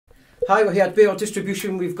Hi, we're here at BR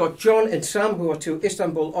Distribution. We've got John and Sam, who are two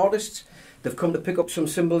Istanbul artists. They've come to pick up some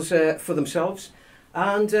cymbals for themselves.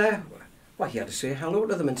 And we're here to say hello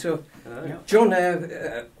to them. And so, John,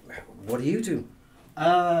 what do you do?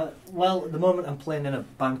 Well, at the moment I'm playing in a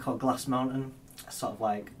band called Glass Mountain, sort of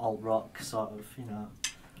like alt rock, sort of, you know,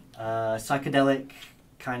 psychedelic,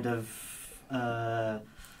 kind of, I'm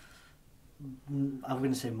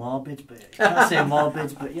going to say morbid, but I can't say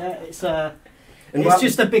morbid, but yeah, it's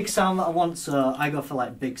just a big sound that I want, so I go for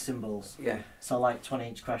like big cymbals. Yeah. So like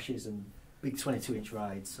 20-inch crashes and big 22-inch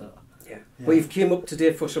rides, so... Yeah. Well, you've came up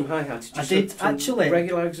today for some hi-hats. I did, actually.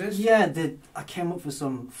 Regular exists? Yeah, I came up for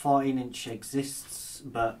some 14-inch exists,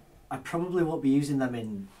 but I probably won't be using them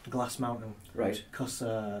in Glass Mountain. Right. Because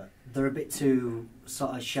they're a bit too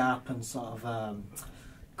sort of sharp and sort of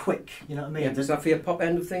quick, you know what I mean? Yeah, is that for your pop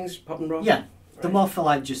end of things, pop and rock? Yeah, right. They're more for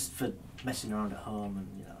like just for messing around at home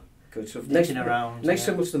and, you know, good stuff. Around. Nice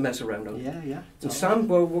cymbals to mess around on. Yeah, yeah. Totally. And Sam,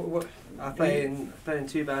 what I play in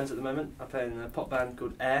two bands at the moment. I play in a pop band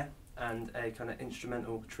called Air and a kind of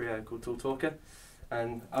instrumental trio called Tall Talker.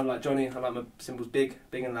 And unlike Johnny, I like my cymbals big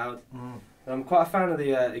and loud. And I'm quite a fan of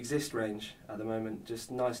the Exist range at the moment. Just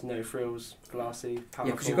nice, no frills, glassy, powerful.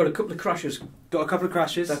 Yeah, because you've got a couple of crashes. Got a couple of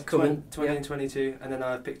crashes, that come in. 20 and 22, and then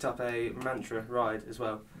I picked up a Mantra ride as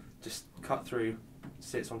well. Just cut through,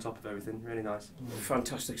 sits on top of everything, really nice.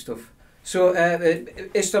 Fantastic stuff. So,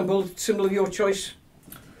 Istanbul, symbol of your choice?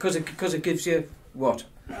 Because it gives you what?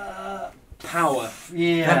 Power.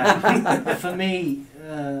 Yeah. For me,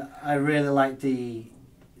 I really like the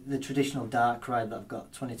traditional dark ride that I've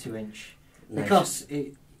got, 22-inch, nice. Because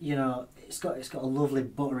it, you know, it's got a lovely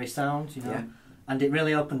buttery sound, you know, yeah. And it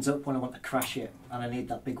really opens up when I want to crash it, and I need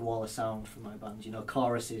that big wall of sound for my band. You know,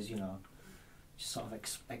 choruses, you know, just sort of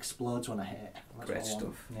explodes when I hit it. That's great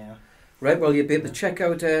stuff. Yeah. Right. Well, you'll be able to check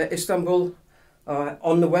out Istanbul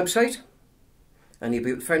on the website, and you'll be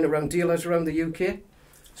able to find around dealers around the UK.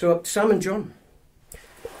 So, Sam and John.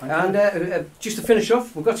 And just to finish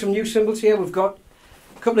off, we've got some new cymbals here. We've got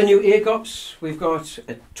a couple of new ergots. We've got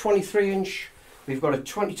a 23-inch. We've got a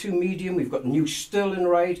 22 medium. We've got new Sterling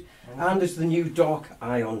ride. And there's the new Dark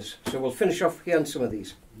Ions. So we'll finish off here on some of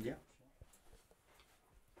these.